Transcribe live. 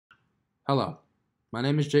Hello, my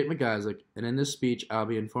name is Jake McIsaac, and in this speech, I'll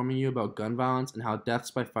be informing you about gun violence and how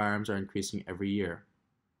deaths by firearms are increasing every year.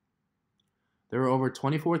 There were over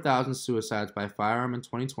 24,000 suicides by firearm in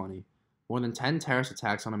 2020, more than 10 terrorist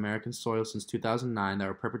attacks on American soil since 2009 that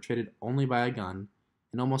were perpetrated only by a gun,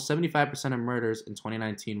 and almost 75% of murders in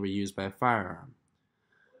 2019 were used by a firearm.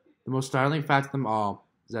 The most startling fact of them all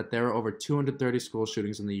is that there were over 230 school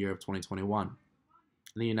shootings in the year of 2021.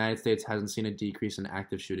 The United States hasn't seen a decrease in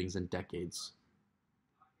active shootings in decades.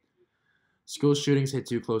 School shootings hit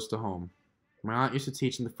too close to home. My aunt used to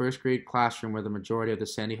teach in the first grade classroom where the majority of the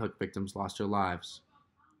Sandy Hook victims lost their lives.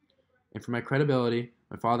 And for my credibility,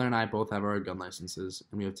 my father and I both have our gun licenses,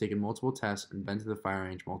 and we have taken multiple tests and been to the fire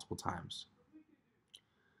range multiple times.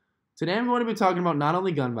 Today I'm going to be talking about not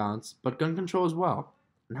only gun violence, but gun control as well,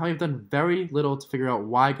 and how we've done very little to figure out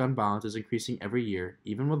why gun violence is increasing every year,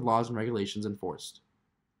 even with laws and regulations enforced.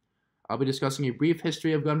 I'll be discussing a brief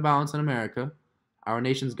history of gun violence in America, our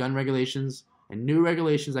nation's gun regulations, and new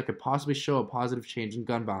regulations that could possibly show a positive change in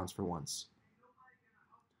gun violence for once.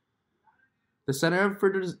 The Center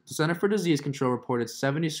for Disease Control reported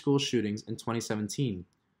 70 school shootings in 2017.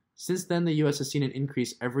 Since then, the U.S. has seen an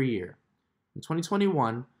increase every year. In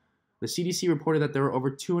 2021, the CDC reported that there were over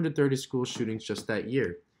 230 school shootings just that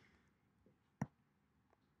year.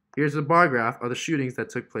 Here's a bar graph of the shootings that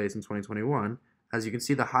took place in 2021. As you can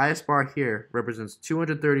see, the highest bar here represents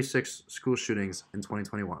 236 school shootings in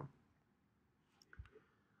 2021.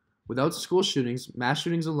 Without school shootings, mass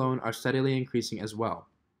shootings alone are steadily increasing as well.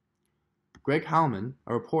 Greg Hallman,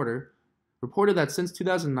 a reporter, reported that since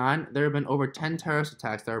 2009, there have been over 10 terrorist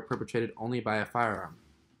attacks that were perpetrated only by a firearm.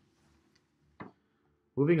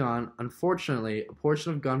 Moving on, unfortunately, a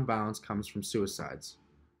portion of gun violence comes from suicides.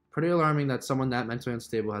 Pretty alarming that someone that mentally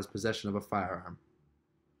unstable has possession of a firearm.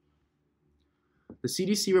 The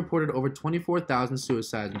CDC reported over 24,000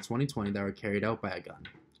 suicides in 2020 that were carried out by a gun.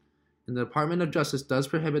 And the Department of Justice does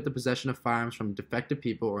prohibit the possession of firearms from defective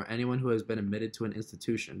people or anyone who has been admitted to an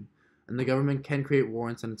institution, and the government can create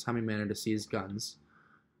warrants in a timely manner to seize guns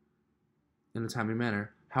in a timely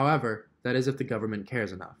manner. However, that is if the government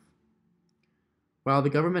cares enough. While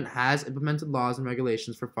the government has implemented laws and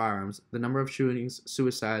regulations for firearms, the number of shootings,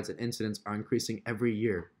 suicides, and incidents are increasing every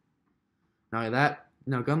year. Now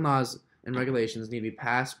gun laws and regulations need to be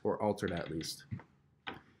passed or altered at least.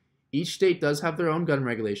 Each state does have their own gun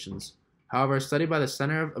regulations. However, a study by the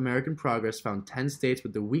Center of American Progress found 10 states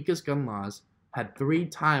with the weakest gun laws had 3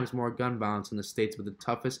 times more gun violence than the states with the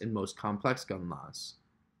toughest and most complex gun laws.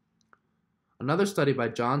 Another study by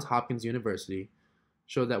Johns Hopkins University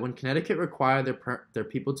showed that when Connecticut required their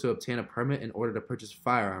people to obtain a permit in order to purchase a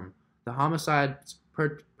firearm, the homicides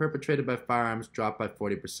perpetrated by firearms dropped by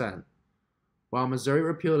 40%, while Missouri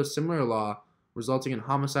repealed a similar law, resulting in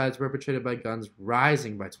homicides perpetrated by guns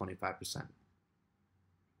rising by 25%.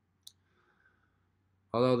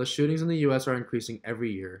 Although the shootings in the U.S. are increasing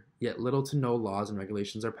every year, yet little to no laws and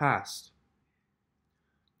regulations are passed.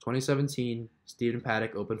 2017, Stephen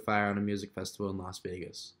Paddock opened fire on a music festival in Las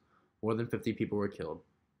Vegas. More than 50 people were killed.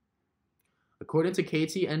 According to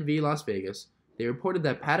KTNV Las Vegas, they reported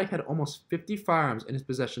that Paddock had almost 50 firearms in his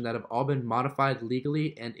possession that have all been modified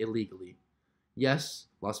legally and illegally. Yes,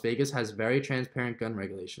 Las Vegas has very transparent gun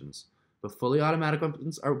regulations, but fully automatic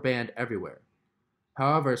weapons are banned everywhere.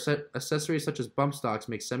 However, accessories such as bump stocks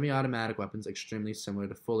make semi-automatic weapons extremely similar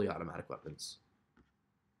to fully automatic weapons.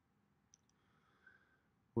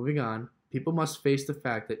 Moving on, people must face the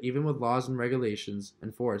fact that even with laws and regulations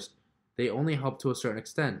enforced, they only help to a certain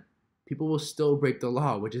extent. People will still break the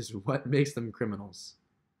law, which is what makes them criminals.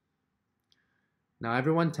 Now,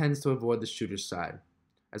 everyone tends to avoid the shooter's side.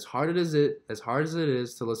 As hard as it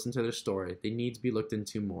is to listen to their story, they need to be looked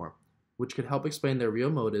into more, which could help explain their real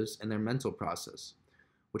motives and their mental process,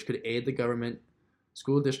 which could aid the government,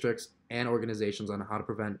 school districts, and organizations on how to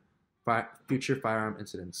prevent future firearm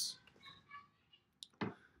incidents.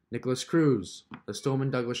 Nicholas Cruz, the Stoneman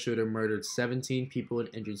Douglas shooter, murdered 17 people and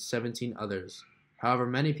injured 17 others. However,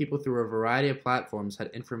 many people through a variety of platforms had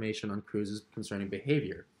information on Cruz's concerning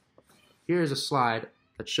behavior. Here is a slide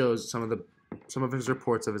that shows some of his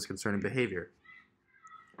reports of his concerning behavior.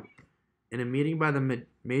 In a meeting by the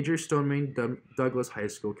major Stoneman Douglas High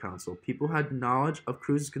School Council, people had knowledge of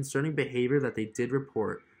Cruz's concerning behavior that they did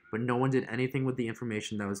report, but no one did anything with the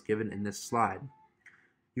information that was given in this slide.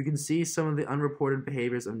 You can see some of the unreported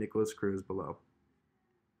behaviors of Nicholas Cruz below.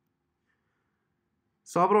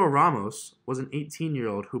 Salvador Ramos was an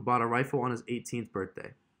 18-year-old who bought a rifle on his 18th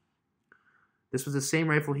birthday. This was the same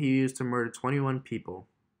rifle he used to murder 21 people,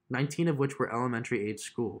 19 of which were elementary-age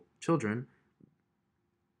school children.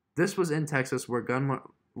 This was in Texas, where gun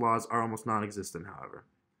laws are almost non-existent, however.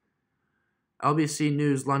 LBC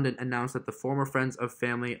News London announced that the former friends of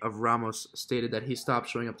family of Ramos stated that he stopped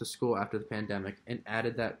showing up to school after the pandemic and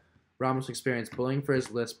added that Ramos experienced bullying for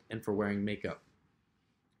his lisp and for wearing makeup.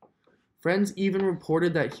 Friends even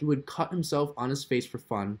reported that he would cut himself on his face for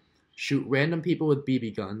fun, shoot random people with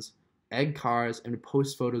BB guns, egg cars, and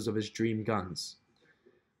post photos of his dream guns.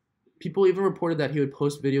 People even reported that he would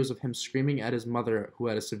post videos of him screaming at his mother who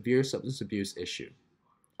had a severe substance abuse issue.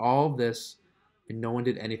 All of this, and no one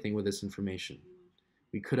did anything with this information.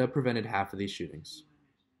 We could have prevented half of these shootings.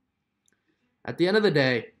 At the end of the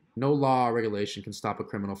day, no law or regulation can stop a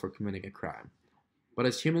criminal from committing a crime. But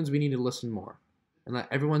as humans, we need to listen more and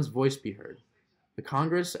let everyone's voice be heard. The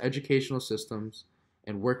Congress, educational systems,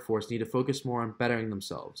 and workforce need to focus more on bettering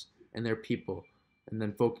themselves and their people, and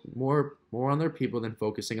then more on their people than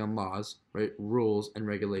focusing on laws, rules, and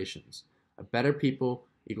regulations. A better people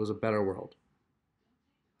equals a better world.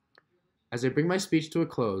 As I bring my speech to a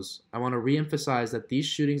close, I want to re-emphasize that these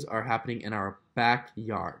shootings are happening in our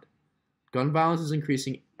backyard. Gun violence is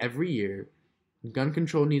increasing every year. Gun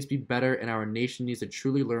control needs to be better, and our nation needs to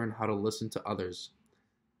truly learn how to listen to others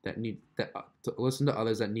that need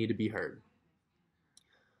to be heard.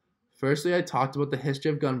 Firstly, I talked about the history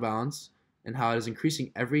of gun violence and how it is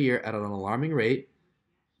increasing every year at an alarming rate.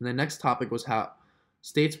 And the next topic was how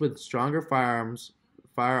states with stronger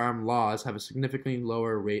firearm laws have a significantly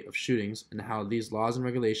lower rate of shootings, and how these laws and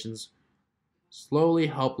regulations slowly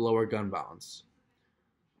help lower gun violence.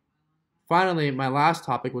 Finally, my last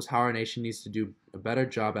topic was how our nation needs to do a better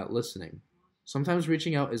job at listening. Sometimes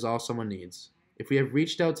reaching out is all someone needs. If we have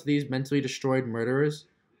reached out to these mentally destroyed murderers,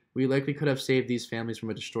 we likely could have saved these families from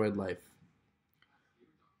a destroyed life.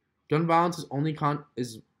 Gun violence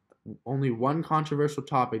is only one controversial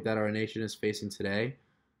topic that our nation is facing today,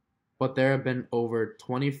 but there have been over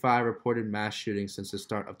 25 reported mass shootings since the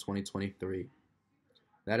start of 2023.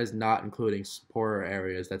 That is not including poorer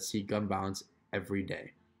areas that see gun violence every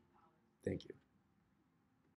day. Thank you.